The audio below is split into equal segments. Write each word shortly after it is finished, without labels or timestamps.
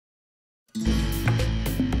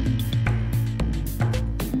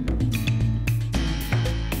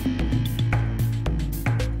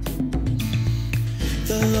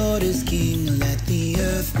Lord is King, let the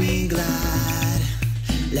earth be glad.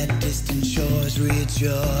 Let distant shores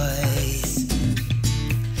rejoice.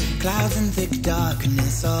 Clouds and thick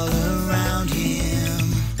darkness all around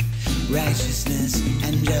him. Righteousness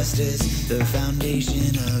and justice, the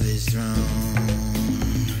foundation of his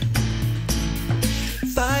throne.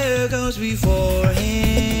 Fire goes before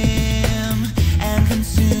him and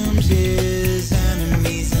consumes his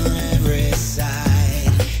enemies on every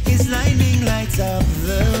side. His lightning lights up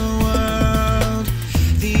the world.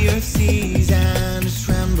 The earth sees and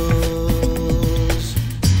trembles.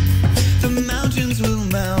 The mountains will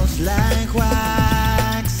melt like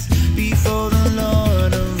wax before the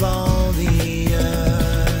Lord of all the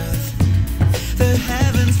earth. The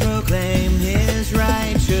heavens proclaim his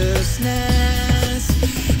righteousness,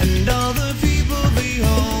 and all the people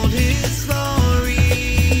behold his glory.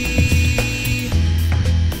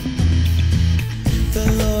 The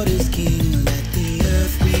Lord is King, let the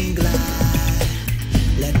earth be glad.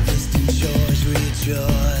 Let distant shores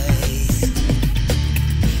rejoice.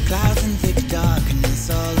 Clouds and thick darkness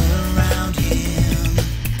all around him.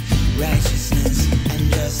 Righteousness and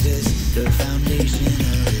justice, the foundation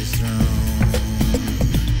of his throne.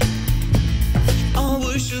 All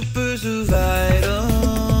worshippers of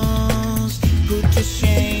idols put to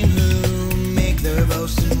shame who make their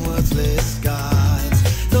boast in worthless gods.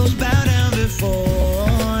 Those bow down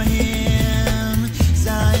before him.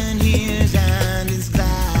 Zion hears and is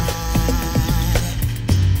glad.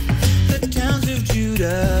 The towns of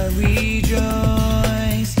Judah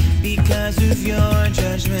rejoice because of your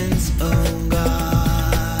judgments, O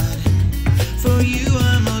God. For you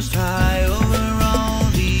are most high over all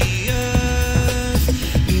the earth.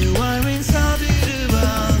 You are exalted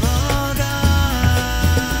above all gods.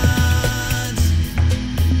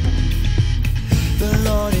 The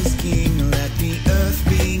Lord is King, let the earth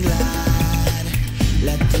be glad.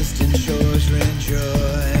 Let distant shores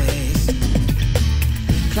rejoice.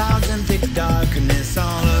 Clouds and thick darkness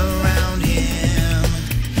all around him.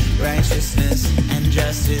 Righteousness and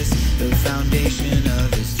justice, the foundation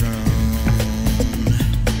of his throne.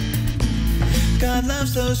 God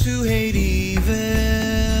loves those who hate evil.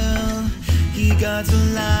 He guards the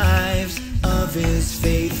lives of his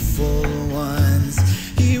faithful ones.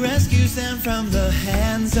 He rescues them from the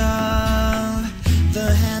hands of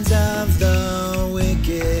the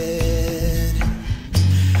wicked.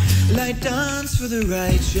 Light dawns for the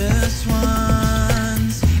righteous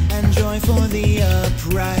ones, and joy for the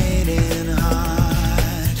upright in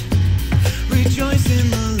heart. Rejoice in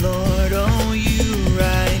the Lord, O you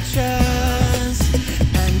righteous,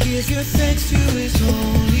 and give your thanks to his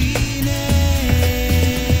holy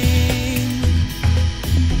name.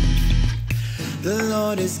 The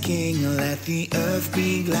Lord is King, let the earth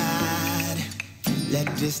be glad.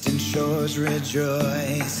 Let distant shores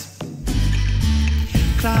rejoice.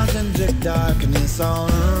 Clouds and thick darkness all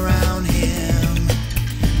around him.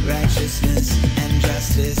 Righteousness and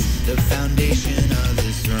justice, the foundation